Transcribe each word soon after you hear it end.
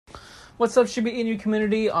What's up, Shiba Inu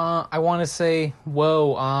community? I want to say,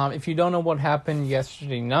 whoa. If you don't know what happened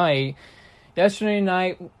yesterday night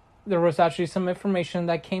there was actually some information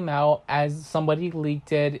that came out as somebody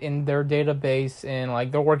leaked it in their database, and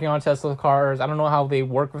like they're working on Tesla cars. I don't know how they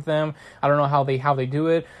work with them. I don't know how they do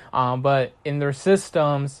it. But in their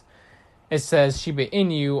systems, it says Shiba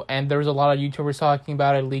Inu, and there's a lot of YouTubers talking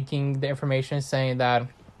about it, leaking the information, saying that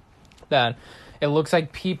it looks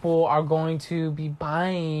like people are going to be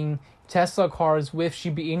buying Tesla cars with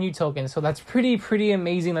Shiba Inu tokens. So that's pretty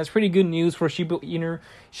amazing. That's pretty good news for Shiba Inu,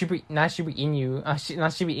 not Shiba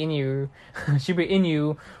Inu, Shiba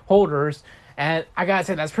Inu holders. And I gotta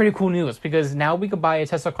say, that's pretty cool news, because now we could buy a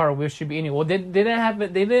Tesla car with Shiba Inu. Well, they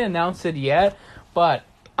didn't announce it yet, but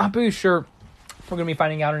I'm pretty sure we're gonna be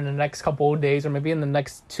finding out in the next couple of days, or maybe in the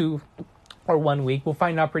next 2 or 1 week. We'll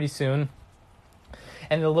find out pretty soon.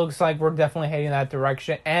 And it looks like we're definitely heading in that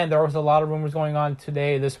direction. And there was a lot of rumors going on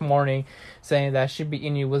this morning, saying that Shiba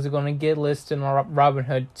Inu was going to get listed on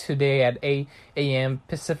Robinhood today at 8 a.m.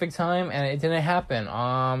 Pacific time, and it didn't happen.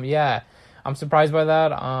 Yeah, I'm surprised by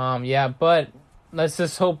that. Yeah, but let's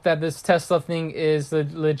just hope that this Tesla thing is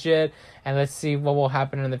legit, and let's see what will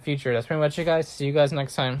happen in the future. That's pretty much it, guys. See you guys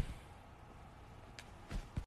next time.